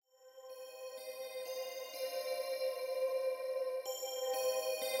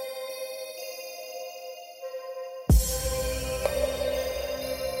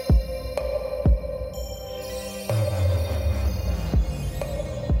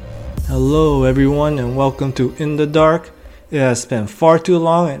Hello everyone and welcome to In the Dark. It has been far too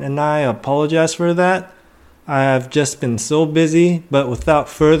long and I apologize for that. I have just been so busy, but without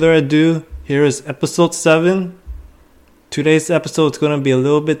further ado, here is episode 7. Today's episode is going to be a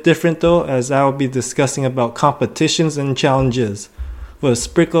little bit different though, as I will be discussing about competitions and challenges, with a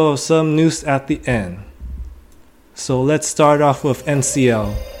sprinkle of some news at the end. So let's start off with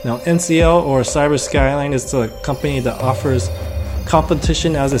NCL. Now NCL or Cyber Skyline is a company that offers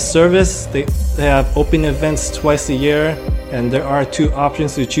competition as a service. They have open events twice a year, and there are two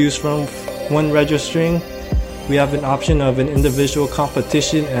options to choose from when registering. We have an option of an individual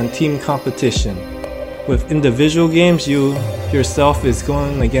competition and team competition. With individual games, you yourself is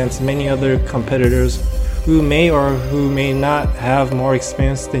going against many other competitors who may or who may not have more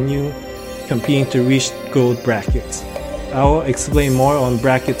experience than you, competing to reach gold brackets. I will explain more on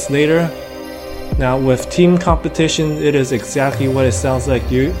brackets later. Now with team competition, it is exactly what it sounds like.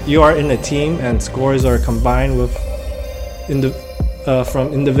 You are in a team and scores are combined with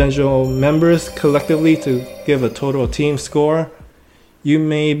from individual members collectively to give a total team score. You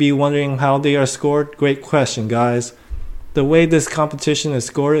may be wondering how they are scored. Great question, guys. The way this competition is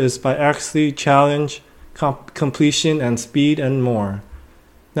scored is by accuracy, challenge, completion, and speed, and more.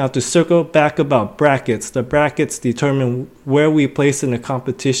 Now to circle back about brackets, the brackets determine where we place in the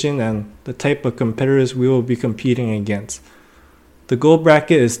competition and the type of competitors we will be competing against. The gold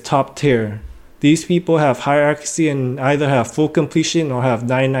bracket is top tier. These people have high accuracy and either have full completion or have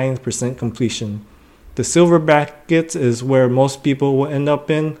 99% completion. The silver bracket is where most people will end up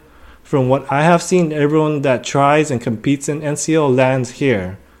in. From what I have seen, everyone that tries and competes in NCL lands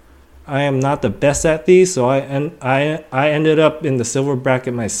here. I am not the best at these, so I ended up in the silver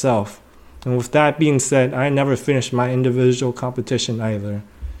bracket myself. And with that being said, I never finished my individual competition either.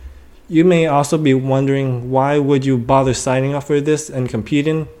 You may also be wondering, why would you bother signing up for this and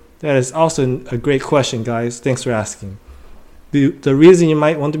competing? That is also a great question, guys. Thanks for asking. The reason you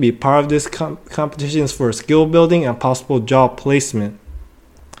might want to be part of this competition is for skill building and possible job placement.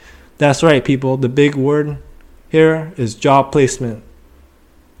 That's right, people. The big word here is job placement.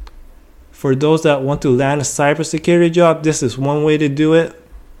 For those that want to land a cybersecurity job, this is one way to do it.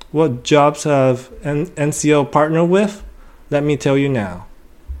 What jobs have NCL partnered with? Let me tell you now.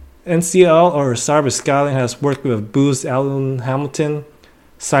 NCL or Cyber Skyline has worked with Booz Allen Hamilton,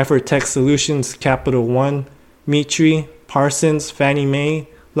 Cyphertech Solutions, Capital One, Mitri, Parsons, Fannie Mae,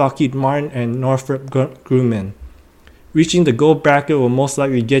 Lockheed Martin, and Northrop Grumman. Reaching the gold bracket will most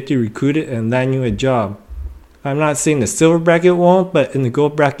likely get you recruited and land you a job. I'm not saying the silver bracket won't, but in the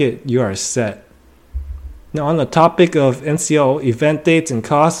gold bracket, you are set. Now on the topic of NCL event dates and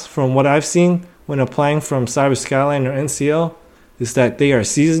costs, from what I've seen when applying from Cyber Skyline or NCL, is that they are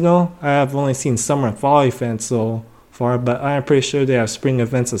seasonal. I have only seen summer and fall events so far, but I'm pretty sure they have spring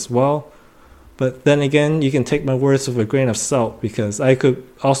events as well. But then again, you can take my words with a grain of salt because I could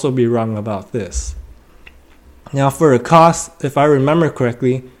also be wrong about this. Now for the cost, if I remember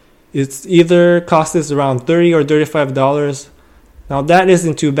correctly, it's either cost is around $30 or $35. Now that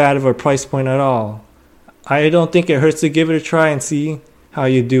isn't too bad of a price point at all. I don't think it hurts to give it a try and see how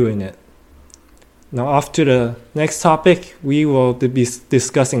you do in it. Now off to the next topic, we will be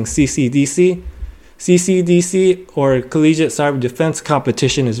discussing CCDC. CCDC or Collegiate Cyber Defense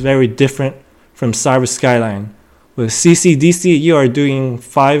Competition is very different from Cyber Skyline. With CCDC, you are doing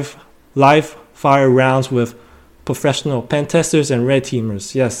 5 live fire rounds with professional pen testers and red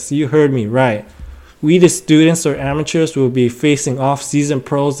teamers. Yes, you heard me right. We the students or amateurs will be facing off-season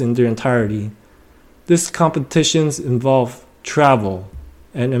pros in their entirety. This competitions involve travel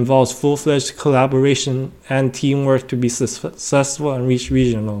and involves full-fledged collaboration and teamwork to be successful and reach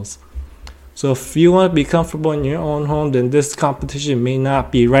regionals. So if you want to be comfortable in your own home, then this competition may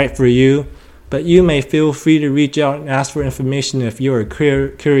not be right for you, but you may feel free to reach out and ask for information if you are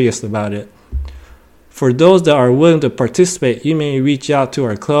curious about it. For those that are willing to participate, you may reach out to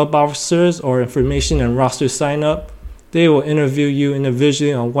our club officers or information and roster sign up. They will interview you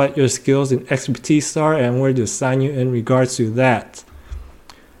individually on what your skills and expertise are and where to assign you in regards to that.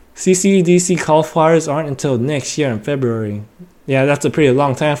 CCDC qualifiers aren't until next year in February. Yeah, that's a pretty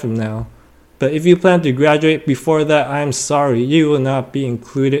long time from now. But if you plan to graduate before that, I'm sorry, you will not be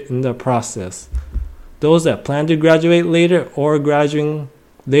included in the process. Those that plan to graduate later or graduating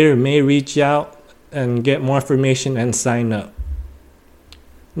later may reach out and get more information and sign up.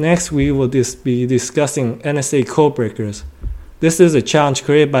 Next, we will be discussing NSA Codebreakers. This is a challenge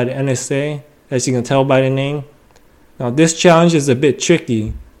created by the NSA, as you can tell by the name. Now, this challenge is a bit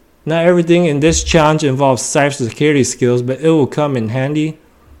tricky. Not everything in this challenge involves cybersecurity skills, but it will come in handy.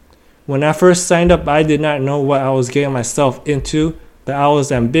 When I first signed up, I did not know what I was getting myself into, but I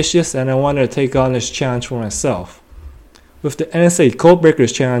was ambitious and I wanted to take on this challenge for myself. With the NSA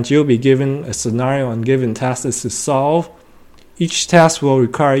Codebreakers Challenge, you'll be given a scenario and given tasks to solve. Each task will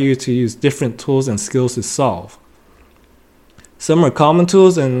require you to use different tools and skills to solve. Some are common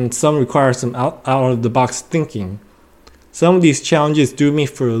tools and some require some out-of-the-box thinking. Some of these challenges threw me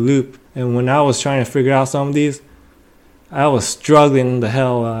for a loop, and when I was trying to figure out some of these, I was struggling the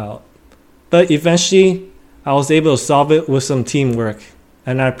hell out. But eventually, I was able to solve it with some teamwork,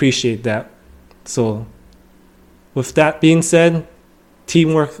 and I appreciate that. So, with that being said,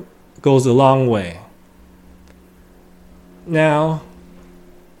 teamwork goes a long way. Now,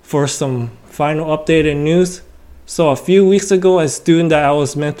 for some final updated news. So a few weeks ago, a student that I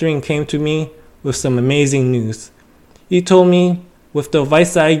was mentoring came to me with some amazing news. He told me with the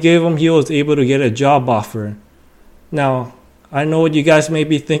advice that I gave him, he was able to get a job offer. Now, I know what you guys may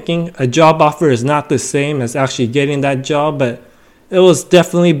be thinking. A job offer is not the same as actually getting that job, but it was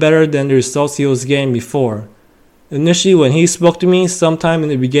definitely better than the results he was getting before. Initially, when he spoke to me sometime in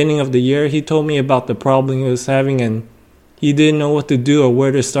the beginning of the year, he told me about the problem he was having and he didn't know what to do or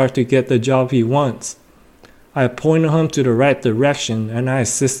where to start to get the job he wants. I pointed him to the right direction and I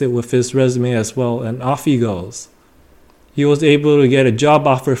assisted with his resume as well, and off he goes. He was able to get a job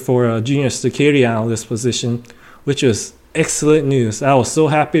offer for a junior security analyst position, which was excellent news. I was so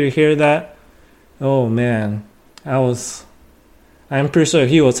happy to hear that. Oh man, I'm pretty sure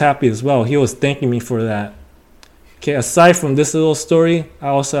he was happy as well. He was thanking me for that. Okay, aside from this little story, I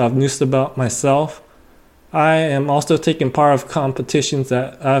also have news about myself. I am also taking part of competitions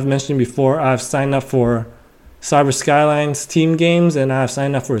that I've mentioned before. I've signed up for Cyber Skylines team games and I've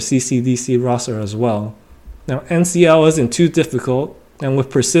signed up for a CCDC roster as well. Now, NCL isn't too difficult, and with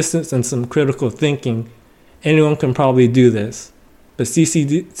persistence and some critical thinking, anyone can probably do this. But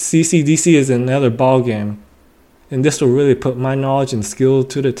CCDC is another ballgame, and this will really put my knowledge and skill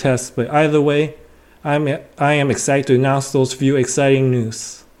to the test. But either way, I am excited to announce those few exciting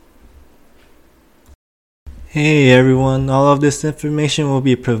news. Hey everyone, all of this information will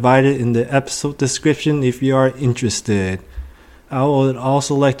be provided in the episode description if you are interested. I would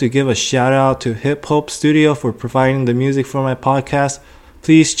also like to give a shout out to Hip Hope Studio for providing the music for my podcast.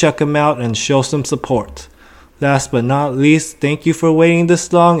 Please check them out and show some support. Last but not least, thank you for waiting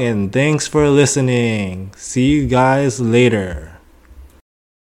this long and thanks for listening. See you guys later.